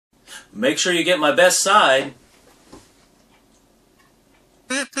Make sure you get my best side.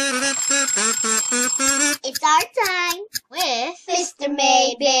 It's our time with Mr.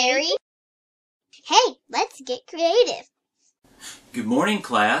 Mayberry. Hey, let's get creative. Good morning,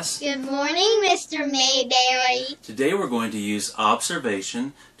 class. Good morning, Mr. Mayberry. Today we're going to use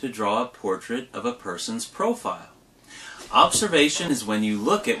observation to draw a portrait of a person's profile. Observation is when you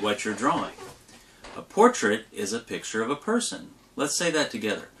look at what you're drawing. A portrait is a picture of a person. Let's say that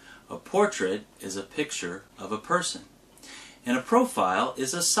together. A portrait is a picture of a person. And a profile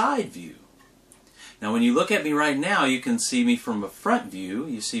is a side view. Now when you look at me right now, you can see me from a front view.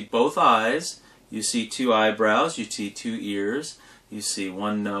 You see both eyes, you see two eyebrows, you see two ears, you see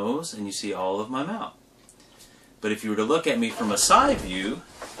one nose, and you see all of my mouth. But if you were to look at me from a side view,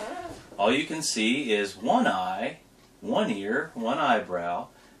 all you can see is one eye, one ear, one eyebrow,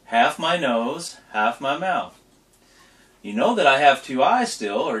 half my nose, half my mouth. You know that I have two eyes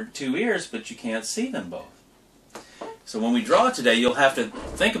still, or two ears, but you can't see them both. So when we draw today, you'll have to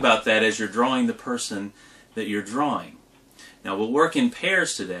think about that as you're drawing the person that you're drawing. Now we'll work in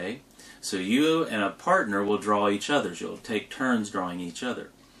pairs today, so you and a partner will draw each other's. You'll take turns drawing each other.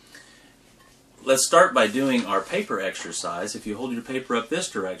 Let's start by doing our paper exercise. If you hold your paper up this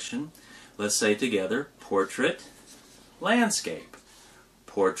direction, let's say together, portrait, landscape.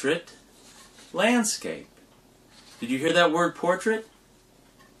 Portrait, landscape. Did you hear that word portrait?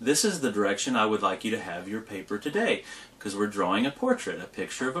 This is the direction I would like you to have your paper today, because we're drawing a portrait, a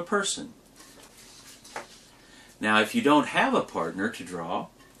picture of a person. Now if you don't have a partner to draw,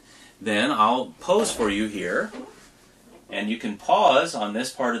 then I'll pose for you here, and you can pause on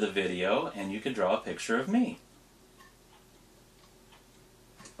this part of the video and you can draw a picture of me.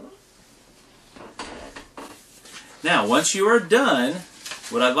 Now once you are done,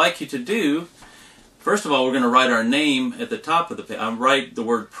 what I'd like you to do, first of all, we're going to write our name at the top of the paper. I'll write the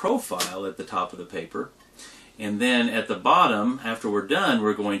word profile at the top of the paper. And then at the bottom, after we're done,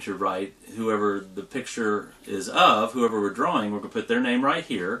 we're going to write whoever the picture is of, whoever we're drawing, we're going to put their name right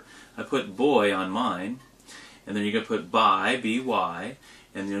here. I put boy on mine. And then you're going to put by, B-Y,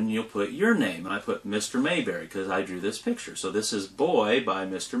 and then you'll put your name. And I put Mr. Mayberry because I drew this picture. So this is boy by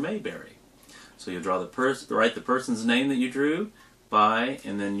Mr. Mayberry. So you'll draw write the person's name that you drew, by,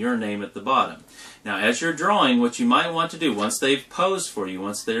 and then your name at the bottom. Now as you're drawing, what you might want to do, once they've posed for you,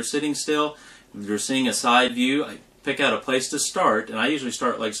 once they're sitting still, you're seeing a side view, I pick out a place to start, and I usually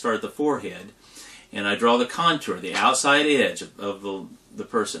start at the forehead, and I draw the contour, the outside edge of the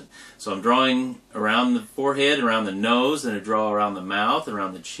person. So I'm drawing around the forehead, around the nose, then I draw around the mouth,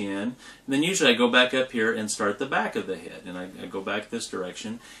 around the chin, and then usually I go back up here and start the back of the head, and I go back this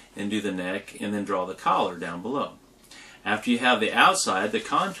direction and do the neck, and then draw the collar down below. After you have the outside, the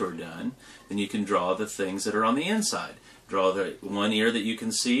contour done, then you can draw the things that are on the inside. Draw the one ear that you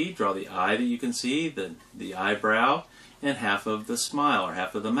can see, draw the eye that you can see, the eyebrow, and half of the smile, or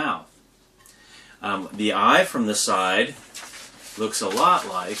half of the mouth. The eye from the side looks a lot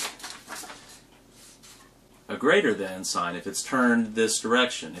like a greater than sign if it's turned this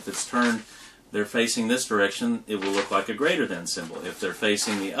direction. If it's turned, they're facing this direction, it will look like a greater than symbol. If they're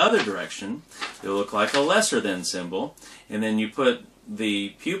facing the other direction, it will look like a lesser than symbol. And then you put the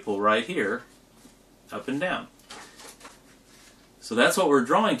pupil right here, up and down. So that's what we're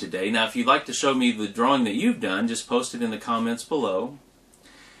drawing today. Now if you'd like to show me the drawing that you've done, just post it in the comments below.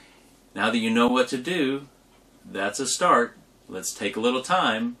 Now that you know what to do, that's a start. Let's take a little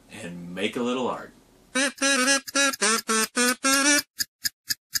time and make a little art.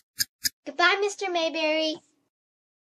 Goodbye, Mr. Mayberry.